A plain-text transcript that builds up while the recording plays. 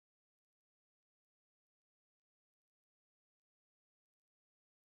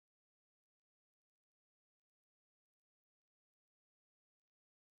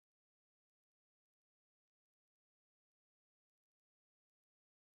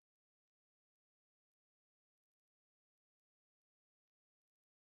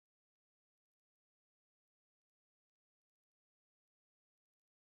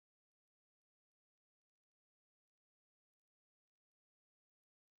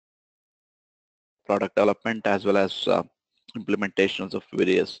product development as well as implementations of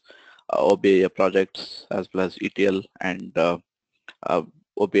various OBIA projects as well as ETL and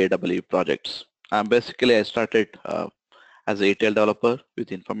OBIA projects. Basically, I started as a ETL developer with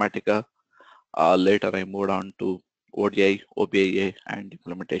Informatica. Later, I moved on to ODI, OBIA, and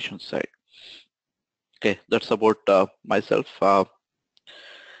implementation side. Okay, that's about myself.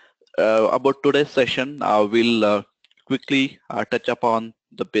 About today's session, we'll quickly touch upon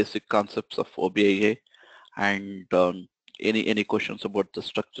the basic concepts of OBIA and any questions about the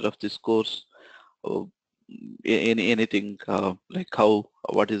structure of this course. Anything like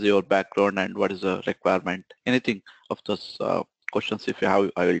what is your background and what is the requirement, anything of those questions if you have,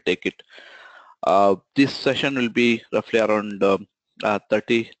 I will take it. This session will be roughly around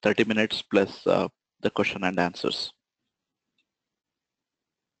 30 minutes plus the question and answers.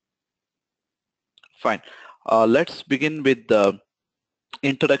 Fine. Let's begin with the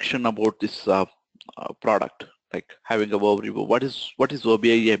introduction about this product, like having a overview. What is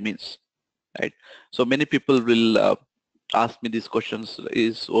OBIA means, right? So many people will ask me these questions: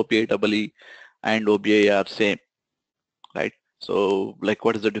 is OBIA and OBIA are same, right? So like,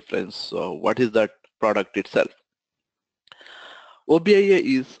 what is the difference? What is that product itself? OBIA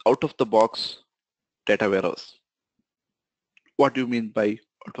is out-of-the-box data warehouse. What do you mean by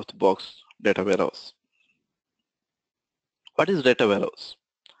out-of-the-box data warehouse? What is data warehouse?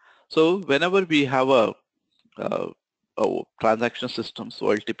 So whenever we have a transaction systems,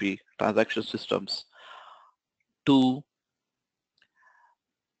 OLTP transaction systems, to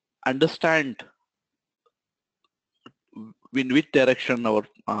understand in which direction our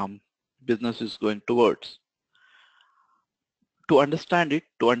business is going towards, to understand it,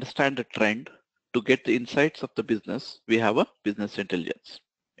 to understand the trend, to get the insights of the business, we have a business intelligence.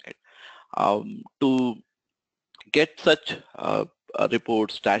 Right? To get such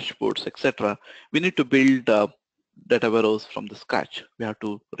reports, dashboards, etc., we need to build data warehouse from the scratch. We have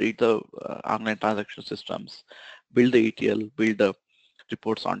to read the online transaction systems, build the ETL, build the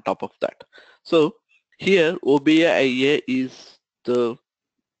reports on top of that. So here OBIA is the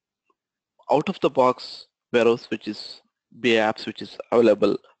out-of-the-box warehouse, which is BI apps, which is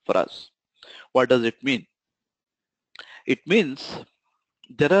available for us. What does it mean? It means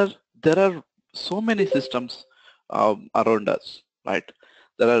there are so many systems around us, right?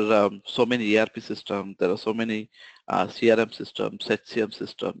 There are so many ERP systems, there are so many CRM systems, HCM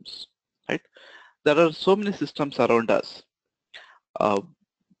systems, right? There are so many systems around us.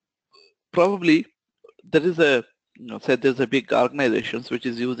 Probably there is a, say there's a big organization which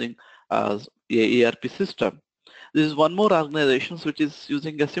is using a ERP system. There is one more organization which is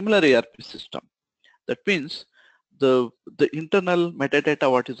using a similar ERP system. That means the internal metadata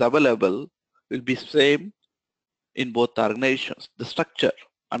what is available will be same in both organizations. The structure,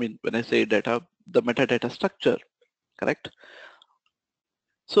 I mean, when I say data, the metadata structure, correct?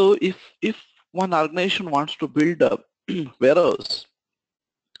 So if one organization wants to build a warehouse,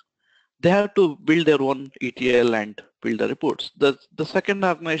 they have to build their own ETL and build the reports. The second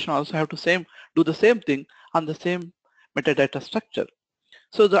organization also have to do the same thing on the same metadata structure.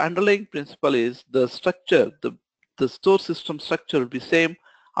 So the underlying principle is the structure, the store system structure will be same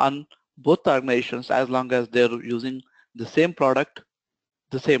on both organizations as long as they're using the same product,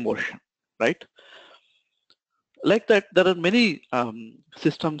 the same version, right? Like that, there are many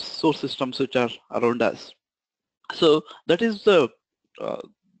systems, source systems which are around us. So that is the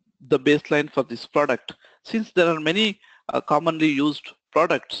baseline for this product. Since there are many commonly used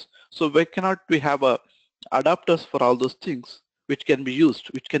products, so why cannot we have adapters for all those things which can be used,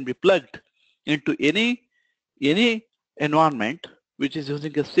 which can be plugged into any environment which is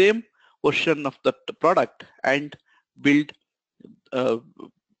using the same version of the product and build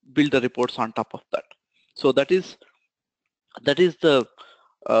the reports on top of that. So that is the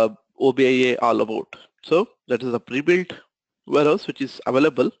OBIA all about. So that is a pre-built warehouse which is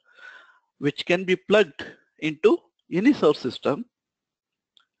available, which can be plugged into any source system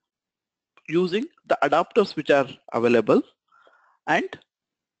using the adapters which are available and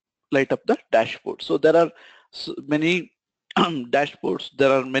light up the dashboard. So there are many dashboards,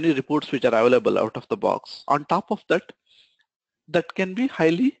 there are many reports which are available out of the box. On top of that, that can be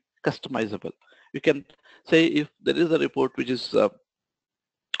highly customizable. You can say if there is a report which is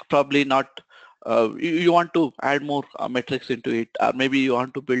probably not, you want to add more metrics into it, or maybe you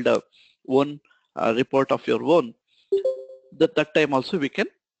want to build a one report of your own, that time also we can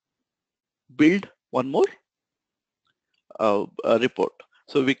build one more report.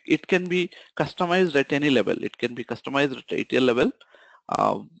 So it can be customized at any level. It can be customized at ETL level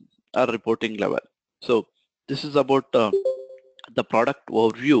or reporting level. So this is about the product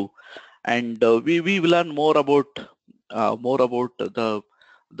overview. and we will learn more about the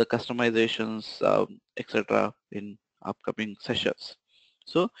customizations, etc. in upcoming sessions.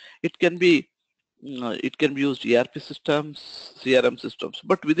 So it can be it can be used ERP systems, CRM systems,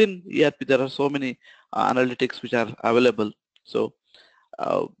 but within ERP there are so many analytics which are available. So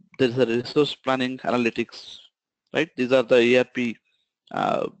there is a resource planning analytics, right? These are the ERP,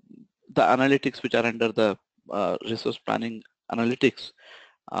 uh, the analytics which are under the resource planning analytics.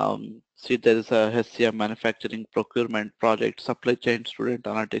 See, there is a HCM, manufacturing, procurement, project, supply chain, student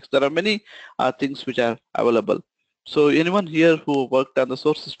analytics. There are many things which are available. So anyone here who worked on the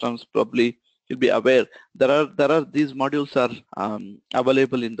source systems probably will be aware there are these modules are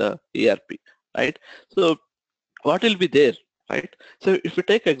available in the ERP, right? So what will be there, right? So if we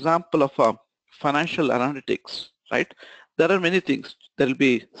take example of financial analytics, right? There are many things. There will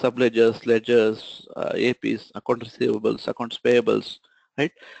be subledgers, ledgers, APs, account receivables, accounts payables,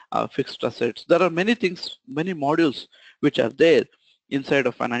 right? Fixed assets. There are many things, many modules which are there inside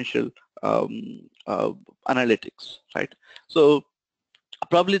of financial analytics, right? So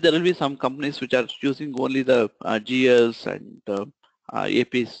probably there will be some companies which are using only the GS and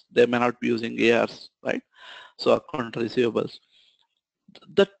APs. They may not be using ARs, right? So account receivables.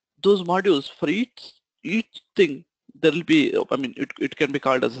 That those modules for each thing there will be, I mean, it can be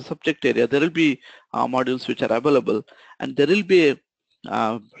called as a subject area. There will be modules which are available, and there will be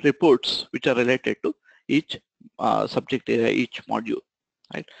reports which are related to each subject area, each module,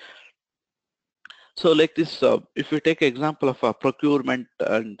 right? So like this, if we take example of procurement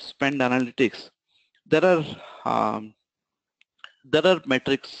and spend analytics, there are um,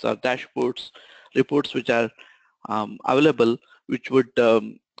 metrics, dashboards, reports which are available, which would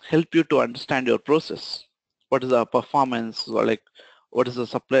help you to understand your process. What is the performance, or like what is the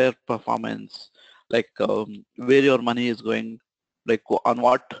supplier performance, like where your money is going, like on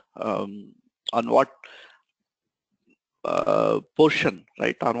what portion,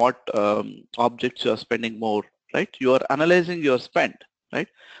 right? On what objects you are spending more, right? You are analyzing your spend, right?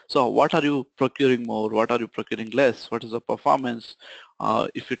 So what are you procuring more? What are you procuring less? What is the performance?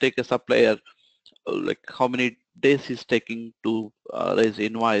 If you take a supplier, like how many days he's taking to raise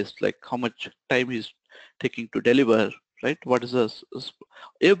invoice, like how much time he's taking to deliver, right? What is this?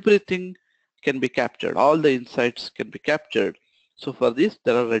 Everything can be captured. All the insights can be captured. So for this,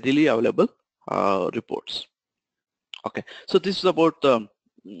 there are readily available reports. Okay, so this is about the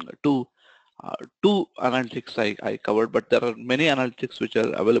two two analytics I covered, but there are many analytics which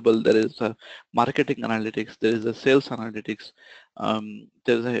are available. There is a marketing analytics, there is a sales analytics,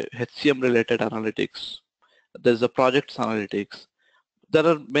 there is a HCM related analytics, there is a projects analytics, there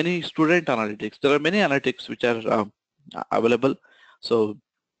are many student analytics, there are many analytics which are available. So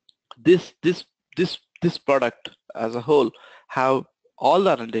this product as a whole have all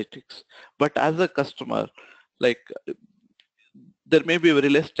the analytics, but as a customer, like there may be very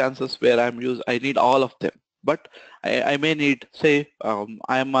less chances where I need all of them, but I may need, say,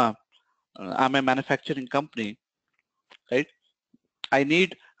 I'm a manufacturing company, right? I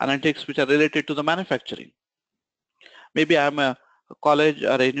need analytics which are related to the manufacturing. Maybe I'm a college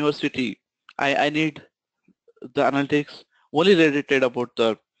or a university. I need the analytics only related about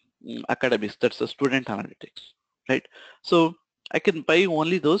the academics. That's the student analytics, right? So I can buy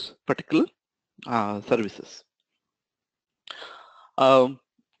only those particular services. Um,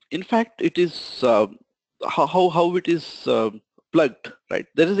 in fact, it is how it is plugged, right?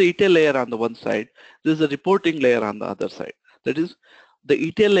 There is a ETL layer on the one side. There is a reporting layer on the other side. That is, the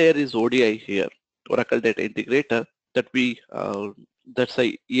ETL layer is ODI here, Oracle Data Integrator. That's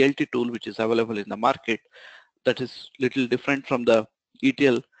a ELT tool which is available in the market. That is little different from the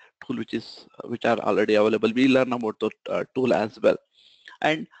ETL tool which are already available. We learn about the tool as well.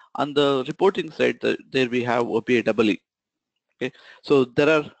 And on the reporting side, there we have OBIA. Okay, so there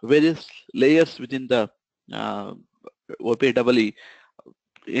are various layers within the OBIA.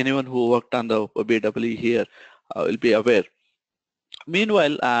 Anyone who worked on the OBIA here will be aware.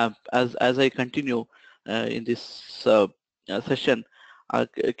 Meanwhile, as I continue in this session,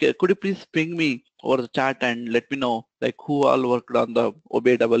 could you please ping me over the chat and let me know like who all worked on the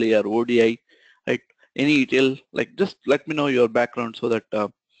OBIA or ODI, right? Any detail, like just let me know your background so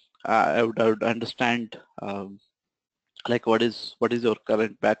that I would understand like what is your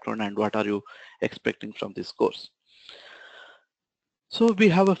current background and what are you expecting from this course. So we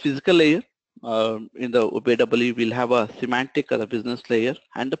have a physical layer. In the OBIA, we'll have a semantic or a business layer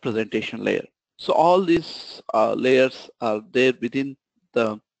and a presentation layer. So all these layers are there within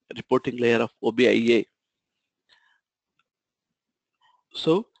the reporting layer of OBIA.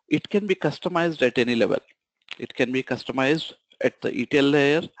 So it can be customized at any level. It can be customized at the ETL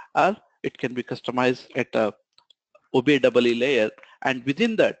layer, or it can be customized at a OBIA layer, and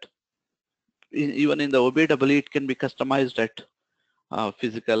within that, even in the OBIA, it can be customized at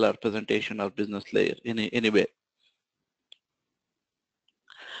physical or presentation or business layer in any way.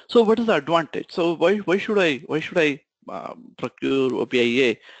 So what is the advantage? So why should I procure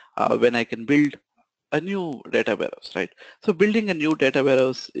OBIA when I can build a new data warehouse, right? So building a new data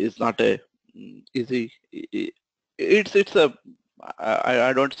warehouse is not a easy. It's a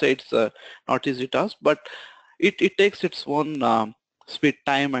I don't say it's a not easy task, but it takes its own speed,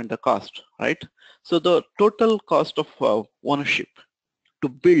 time, and the cost, right? So the total cost of ownership to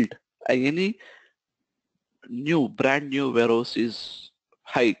build any brand new warehouse is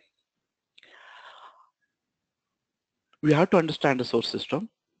high. We have to understand the source system.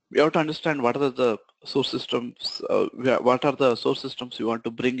 We have to understand what are the source systems, what are the source systems you want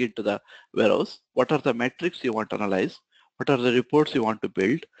to bring into the warehouse, what are the metrics you want to analyze, what are the reports you want to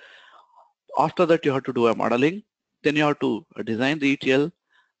build. After that, you have to do a modeling. Then you have to design the ETL.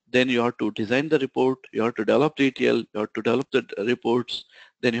 Then you have to design the report. You have to develop the ETL. You have to develop the reports.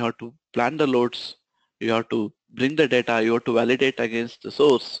 Then you have to plan the loads. You have to bring the data. You have to validate against the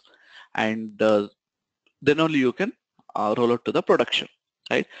source, and then only you can roll out to the production,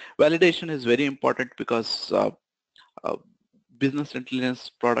 right? Validation is very important because uh, business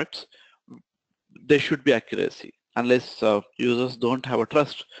intelligence products, there should be accuracy. Unless users don't have a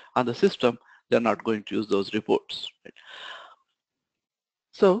trust on the system, they're not going to use those reports, right?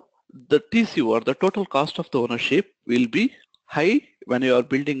 So the TCO, or the total cost of the ownership, will be high when you are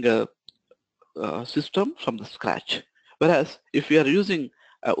building a system from the scratch. Whereas if you are using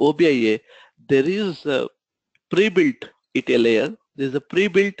OBIA, there is a pre-built ETL layer, there is a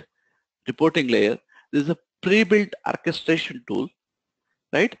pre-built reporting layer, there is a pre-built orchestration tool,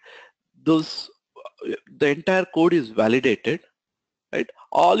 right? Those the entire code is validated, right?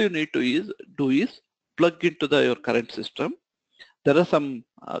 All you need to do is plug into your current system. There are some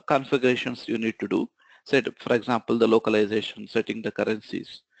configurations you need to do. Set, for example, the localization, setting the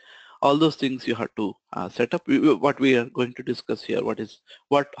currencies, all those things you have to set up. What we are going to discuss here,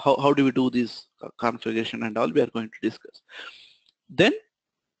 how do we do this configuration and all, we are going to discuss. Then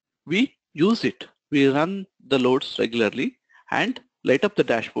we use it. We run the loads regularly and light up the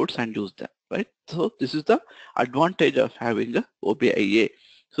dashboards and use them, right? So this is the advantage of having a OBIA.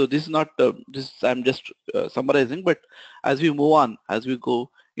 So this is not, I'm just summarizing, but as we move on, as we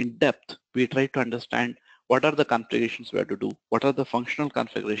go in depth, we try to understand what are the configurations we have to do, what are the functional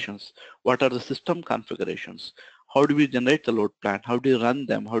configurations, what are the system configurations, how do we generate the load plan, how do you run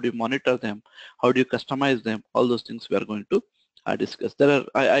them, how do you monitor them, how do you customize them, all those things we are going to discuss.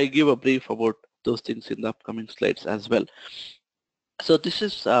 I give a brief about those things in the upcoming slides as well. So this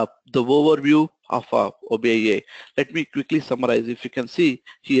is the overview of OBIA. Let me quickly summarize. If you can see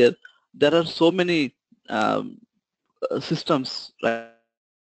here, there are so many systems, right?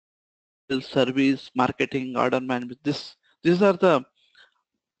 Sales, service, marketing, order management. These are the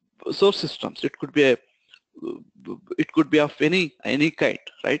source systems. It could be of any kind,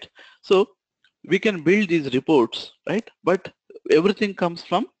 right? So we can build these reports, right? But everything comes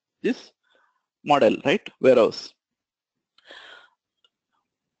from this model, right? Warehouse.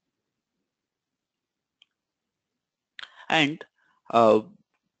 And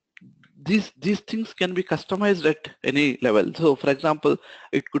these things can be customized at any level. So for example,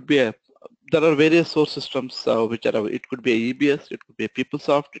 it could be there are various source systems which are, it could be a EBS, it could be a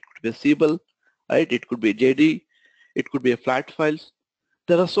PeopleSoft, it could be a Siebel, right? It could be JD, it could be a flat files.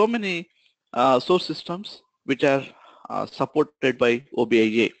 There are so many source systems which are supported by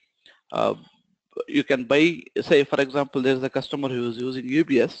OBIA. Uh, you can buy, say for example, there is a customer who is using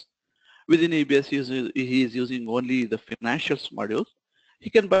UBS. Within EBS, he is using only the financials module. He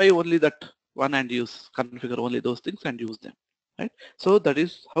can buy only that one and configure only those things and use them, right? So that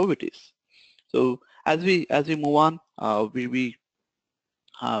is how it is. So as we move on,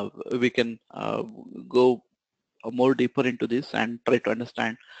 we can go more deeper into this and try to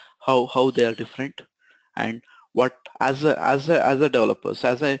understand how they are different, and what as a developers,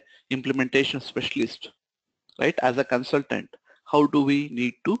 as a implementation specialist, right, as a consultant, how do we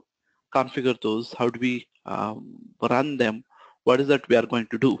need to configure those, how do we run them, what is that we are going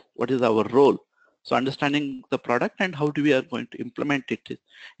to do, what is our role. So understanding the product and how do we are going to implement,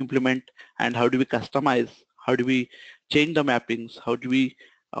 and how do we customize, how do we change the mappings, how do we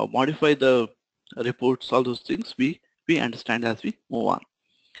modify the reports, all those things we understand as we move on.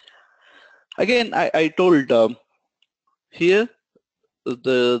 Again, I told here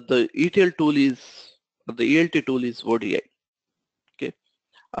the ETL tool is, the ELT tool is ODI.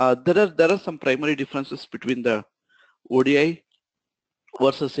 There are some primary differences between the ODI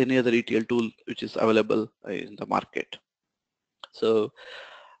versus any other ETL tool which is available in the market. So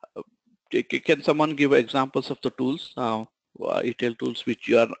can someone give examples of the tools, ETL tools which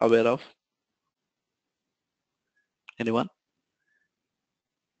you are aware of? Anyone?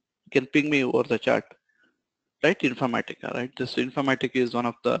 You can ping me over the chat. Right, Informatica, right? This Informatica is one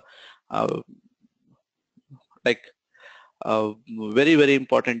of the like very, very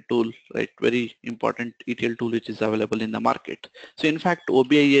important tool, right? Very important ETL tool which is available in the market. So in fact,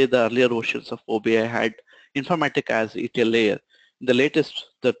 OBIA, the earlier versions of OBIA had Informatica as ETL layer. In the latest,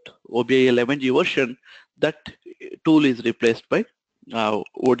 that OBIA 11G version, that tool is replaced by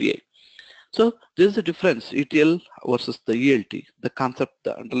ODI. So there is a difference, ETL versus the ELT. The concept,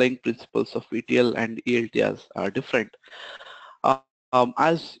 the underlying principles of ETL and ELT are different.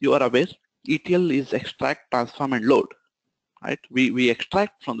 As you are aware, ETL is extract, transform, and load. Right? We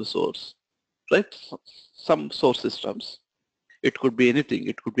extract from the source, right? Some source systems. It could be anything.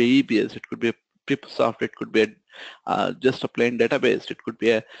 It could be EBS. It could be a PeopleSoft. It could be just a plain database. It could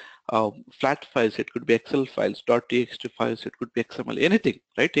be a flat files. It could be Excel files, .txt files. It could be XML. Anything,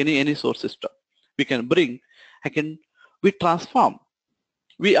 right? Any source system we can bring. We transform.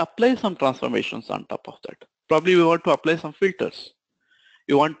 We apply some transformations on top of that. Probably we want to apply some filters.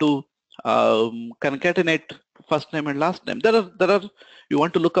 You want to concatenate first name and last name. You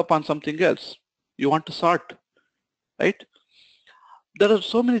want to look up on something else. You want to sort, right? There are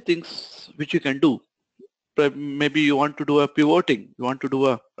so many things which you can do. Maybe you want to do a pivoting. You want to do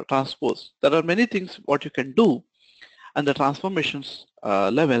a transpose. There are many things what you can do and the transformations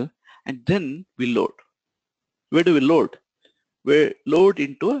level, and then we load. Where do we load? We load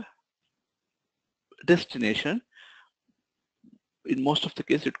into a destination. In most of the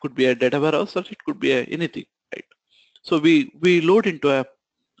case, it could be a data warehouse or it could be anything, right? So we load into a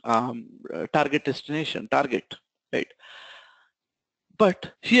target destination, right?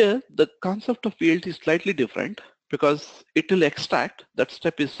 But here the concept of ELT is slightly different because it will extract, that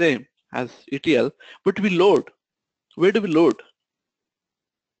step is same as ETL, but we load. Where do we load?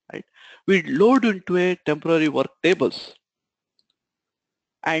 Right? We load into a temporary work tables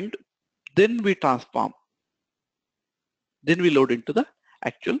and then we transform. Then we load into the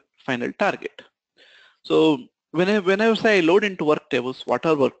actual final target. So when I say I load into work tables, what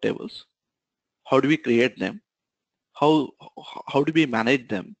are work tables? How do we create them? How do we manage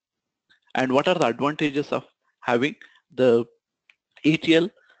them? And what are the advantages of having the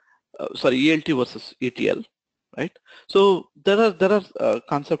ELT versus ETL, right? So there are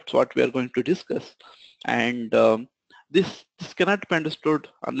concepts what we are going to discuss, and this cannot be understood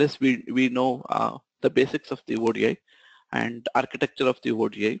unless we know the basics of the ODI and architecture of the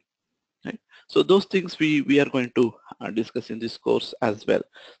ODI. Right? So those things we are going to discuss in this course as well.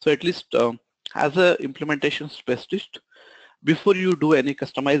 So at least as a implementation specialist, before you do any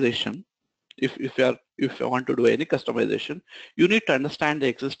customization, if you want to do any customization, you need to understand the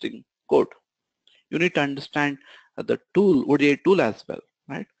existing code. You need to understand the tool, ODI tool as well,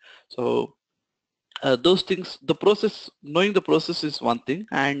 right? So those things, knowing the process is one thing,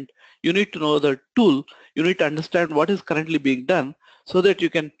 and you need to know the tool. You need to understand what is currently being done so that you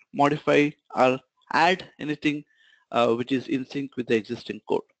can modify or add anything which is in sync with the existing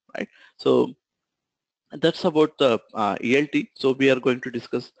code, right? So that's about the ELT. So we are going to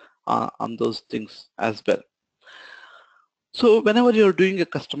discuss on those things as well. So whenever you're doing a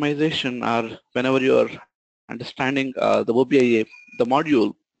customization or whenever you're understanding the OBIA, the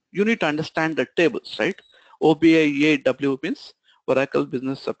module, you need to understand the tables, right? OBIA means Oracle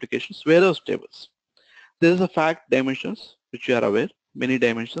Business Applications Warehouse tables. There is a fact dimensions which you are aware, many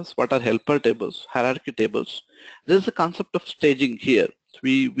dimensions. What are helper tables, hierarchy tables? There is a concept of staging here.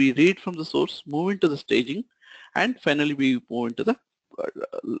 We read from the source, move into the staging, and finally we move into the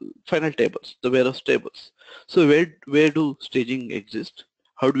final tables, the warehouse tables. So where do staging exist?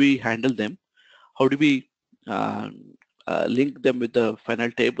 How do we handle them? How do we link them with the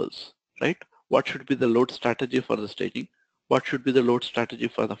final tables, right? What should be the load strategy for the staging? What should be the load strategy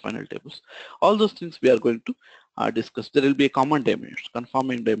for the final tables? All those things we are going to discuss. There will be a common dimensions,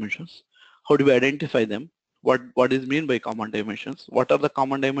 conforming dimensions. How do we identify them? What is mean by common dimensions? What are the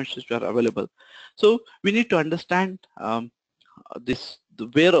common dimensions which are available? So we need to understand the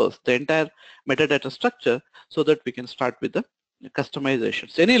warehouse, the entire metadata structure, so that we can start with the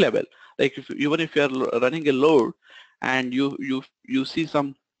customizations, any level. Like even if you are running a load and you see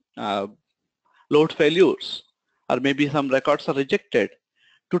some load failures, or maybe some records are rejected,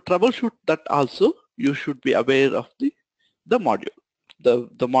 to troubleshoot that also you should be aware of the module,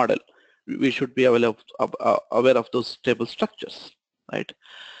 the model. We should be aware of those table structures, right?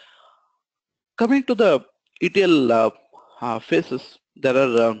 Coming to the ETL phases, there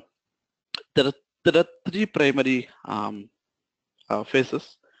are there are there are three primary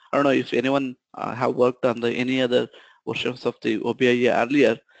phases. I don't know if anyone have worked on any other versions of the OBIA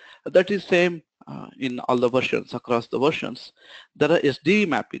earlier. That is same in all the versions, across the versions. There are SDE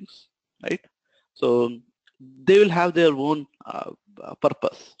mappings, right? So they will have their own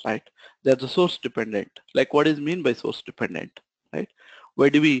purpose, right? They're the source dependent. Like, what is mean by source dependent, right? Where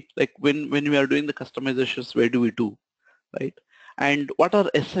do we, like, when we are doing the customizations, where do we do, right? And what are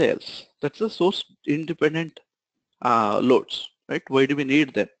SILs? That's the source independent loads, right? Why do we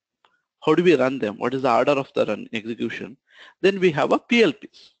need them? How do we run them? What is the order of the run execution? Then we have a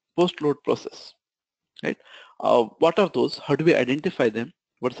PLPs, post-load process, right? What are those? How do we identify them?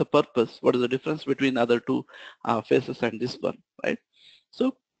 What's the purpose? What is the difference between other two phases and this one, right?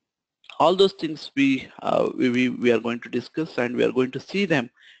 So all those things we are going to discuss, and we are going to see them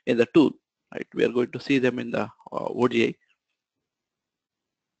in the tool, right? We are going to see them in the ODI.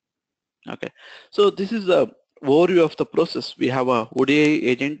 Okay, so this is a overview of the process. We have a ODI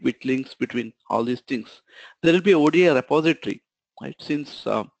agent which links between all these things. There will be a ODI repository, right? Since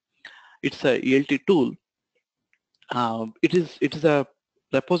it's a ELT tool, it is a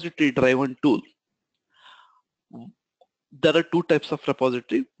repository driven tool. There are two types of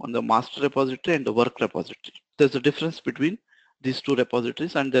repository, on the master repository and the work repository. There's a difference between these two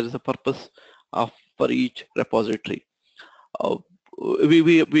repositories, and there is a purpose for each repository.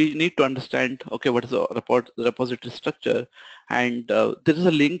 We need to understand, okay, what is the repository structure, and there is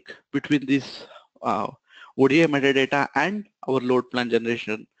a link between this ODI metadata and our load plan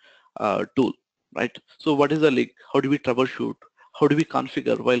generation tool, right? So what is the link? How do we troubleshoot? How do we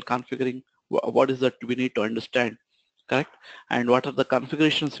configure? While configuring, what is that we need to understand, correct? And what are the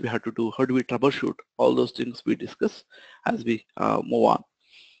configurations we have to do? How do we troubleshoot? All those things we discuss as we move on.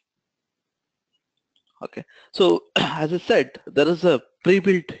 Okay, so as I said, there is a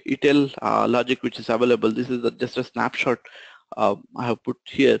pre-built ETL logic which is available. This is just a snapshot I have put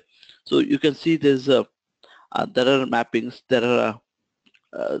here. So you can see there's there are mappings, there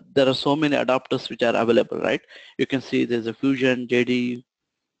are so many adapters which are available, right? You can see there's a Fusion, JD,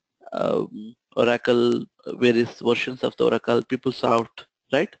 Oracle, various versions of the Oracle, PeopleSoft,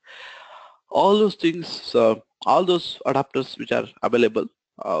 right? All those things, all those adapters which are available,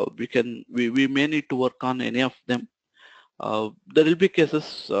 we may need to work on any of them. There will be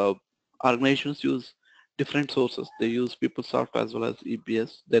cases organizations use different sources. They use PeopleSoft as well as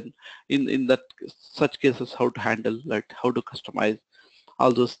EBS. Then in that such cases, how to handle, like how to customize,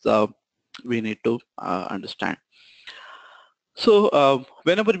 all those we need to understand. So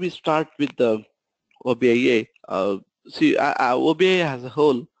whenever we start with the OBIA, see OBIA as a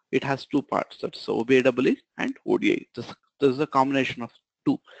whole, it has two parts. That's OBIA and ODI. This is a combination of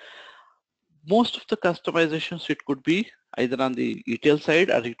two. Most of the customizations, it could be either on the ETL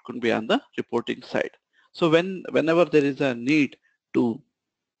side or it could be on the reporting side. So whenever there is a need to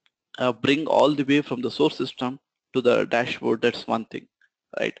bring all the way from the source system to the dashboard, that's one thing,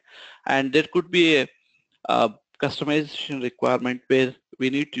 right? And there could be a customization requirement where we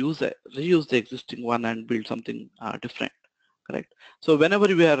need to reuse the existing one and build something different, correct? So whenever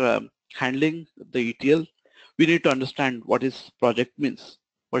we are handling the ETL, we need to understand what is project means,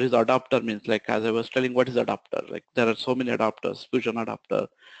 what is adapter means. Like as I was telling, what is adapter? Like there are so many adapters: Fusion adapter,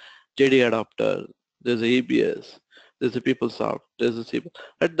 JD adapter, there's a ABS, there's a PeopleSoft, there's a C.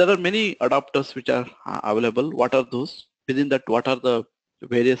 There are many adapters which are available. What are those? Within that, what are the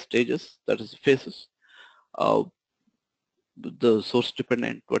various stages, that is phases? The source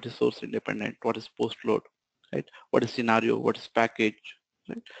dependent, what is source independent, what is post load, right? What is scenario, what is package,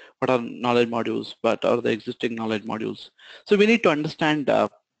 right? What are knowledge modules, what are the existing knowledge modules? So we need to understand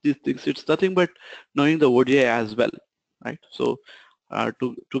these things. It's nothing but knowing the ODI as well, right? So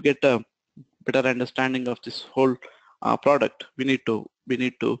to get a better understanding of this whole product, we need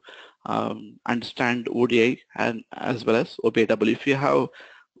to understand ODI and as well as OBIA. If you have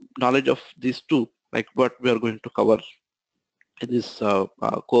knowledge of these two, like what we are going to cover in this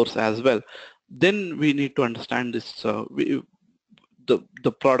course as well, then we need to understand this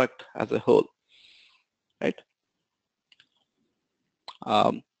the product as a whole, right?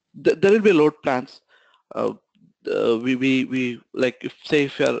 There will be load plans. We like,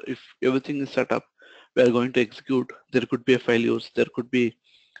 if everything is set up, we are going to execute. There could be failures. There could be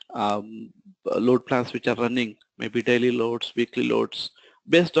load plans which are running, maybe daily loads, weekly loads,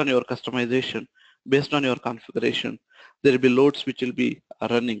 based on your customization, based on your configuration. There will be loads which will be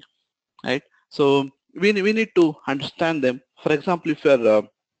running, right? So we need to understand them. For example, if you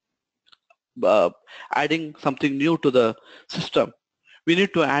are adding something new to the system, we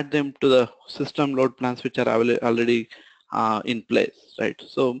need to add them to the system load plans which are already in place, right?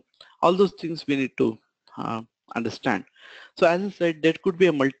 So all those things we need to uh, understand. So as I said, that could be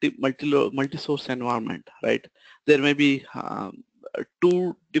a multi-source environment, right? There may be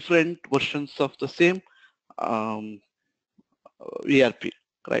two different versions of the same um, ERP,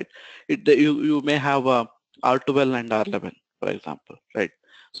 right? You may have a R12 and R11, for example, right?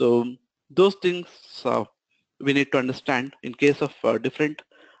 So those things we need to understand in case of different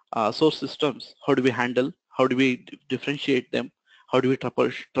source systems. How do we handle? How do we differentiate them? How do we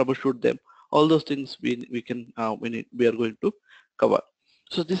troubleshoot them? All those things we are going to cover.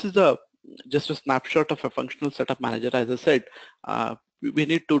 So this is a just a snapshot of a functional setup manager. As I said, we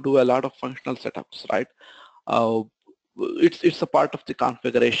need to do a lot of functional setups, right? Uh, it's a part of the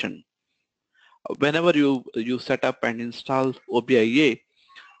configuration. Whenever you set up and install OBIA,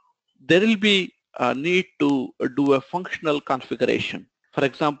 there will be a need to do a functional configuration. For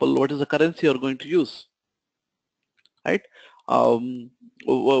example, what is the currency you're going to use, right?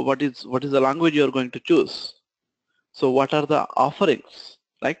 What is the language you're going to choose? So what are the offerings?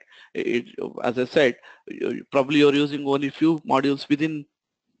 Like it, as I said, probably you're using only few modules within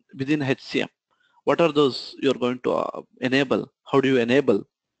HCM. What are those you're going to enable? How do you enable?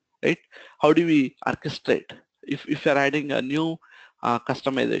 Right? How do we orchestrate? If you're adding a new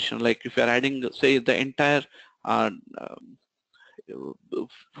customization, like if you're adding, say, the entire uh,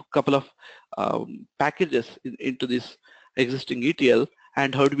 couple of packages into this existing ETL,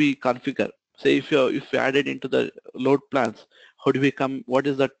 and how do we configure? Say if you added into the load plans, how do we come? What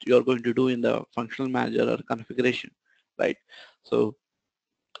is that you're going to do in the functional manager or configuration, right? So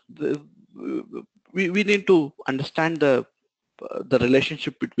the, we need to understand the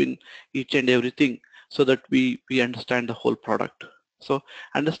relationship between each and everything so that we understand the whole product. So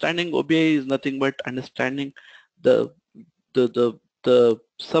understanding OBI is nothing but understanding the the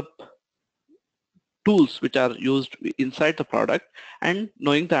sub tools which are used inside the product and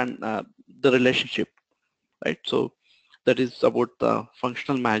knowing the relationship, right? So that is about the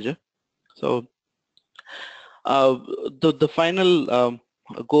functional manager. So uh, the final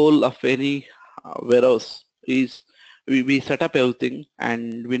goal of any warehouse is we set up everything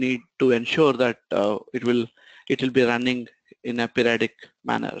and we need to ensure that it will be running in a periodic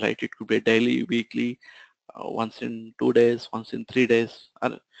manner, right? It could be daily, weekly, once in 2 days, once in 3 days,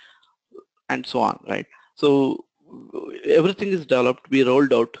 and so on, right? So everything is developed, we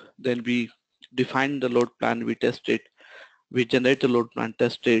rolled out, then we define the load plan, we test it, we generate the load plan,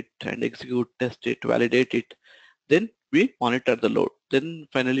 test it, and execute, test it, validate it, then we monitor the load. Then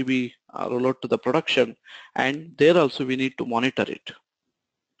finally we roll out to the production, and there also we need to monitor it.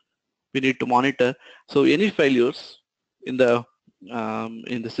 We need to monitor. So any failures in the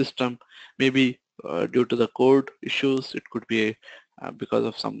system, maybe due to the code issues, it could be because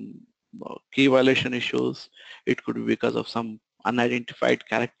of some key violation issues, it could be because of some unidentified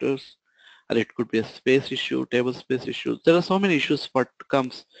characters, or it could be a space issue, table space issues. There are so many issues what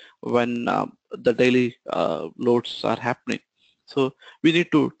comes when the daily loads are happening. So we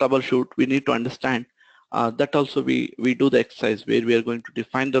need to troubleshoot, we need to understand. That also we do the exercise where we are going to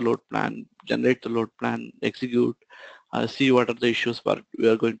define the load plan, generate the load plan, execute, see what are the issues we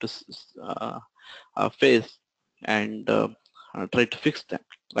are going to face, and try to fix them,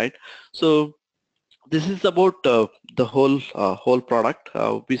 right? So this is about the whole product.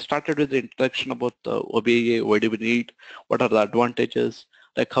 We started with the introduction about the OBA, what do we need, what are the advantages,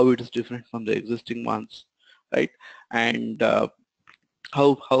 like how it is different from the existing ones, right? And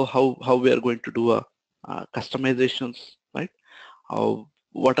how we are going to do customizations, right?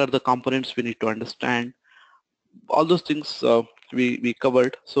 What are the components we need to understand? All those things we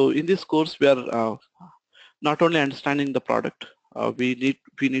covered. So in this course, we are not only understanding the product, we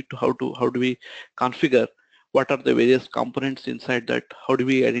need to how do we configure, what are the various components inside that, how do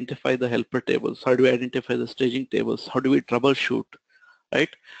we identify the helper tables, how do we identify the staging tables, how do we troubleshoot, right?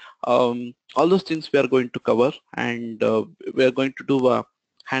 All those things we are going to cover, and we are going to do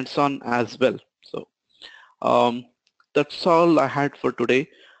hands-on as well. So um, that's all I had for today.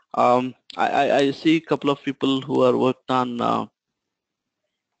 I see a couple of people who are worked on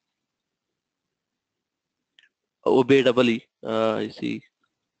OBEE. I see,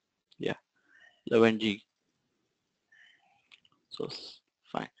 yeah, 11G. So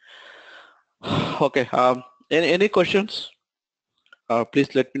fine. Okay. Any questions?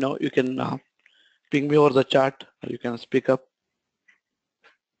 Please let me know. You can ping me over the chat, or you can speak up.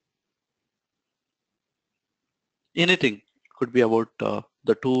 Anything. It could be about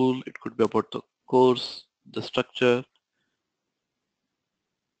the tool. It could be about the course, the structure.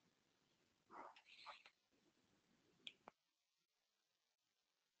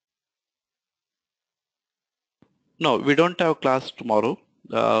 No, we don't have class tomorrow.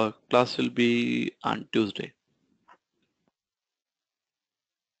 Class will be on Tuesday.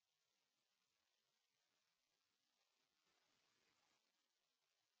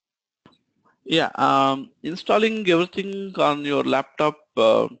 Yeah, installing everything on your laptop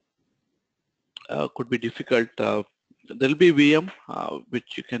could be difficult. There will be VM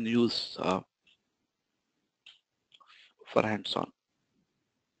which you can use for hands-on.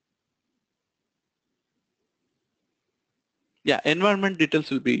 Yeah, environment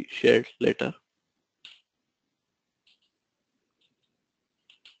details will be shared later.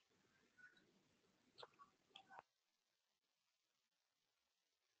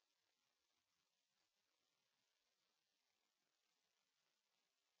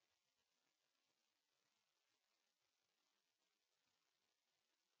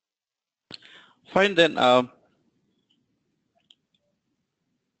 Fine then.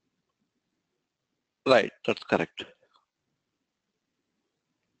 Right, that's correct.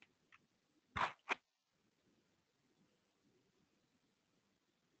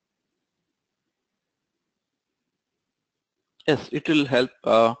 Yes, it will help.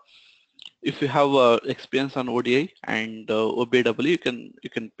 If you have experience on ODI and OBIA, you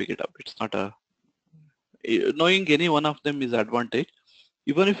can pick it up. It's not a knowing any one of them is advantage.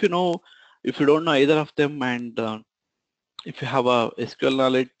 Even if you don't know either of them, and if you have a SQL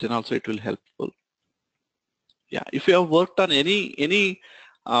knowledge, then also it will helpful. Yeah, if you have worked on any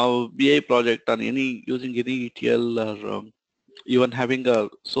BI project on any using any ETL or even having a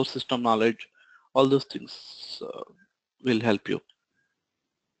source system knowledge, all those things will help you.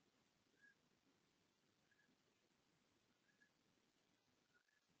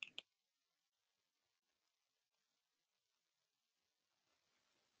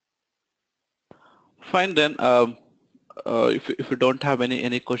 Fine then. If you don't have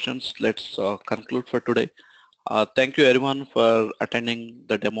any questions, let's conclude for today. Thank you everyone for attending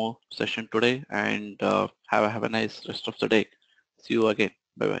the demo session today, and have a nice rest of the day. See you again.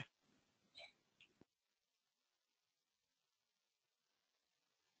 Bye bye.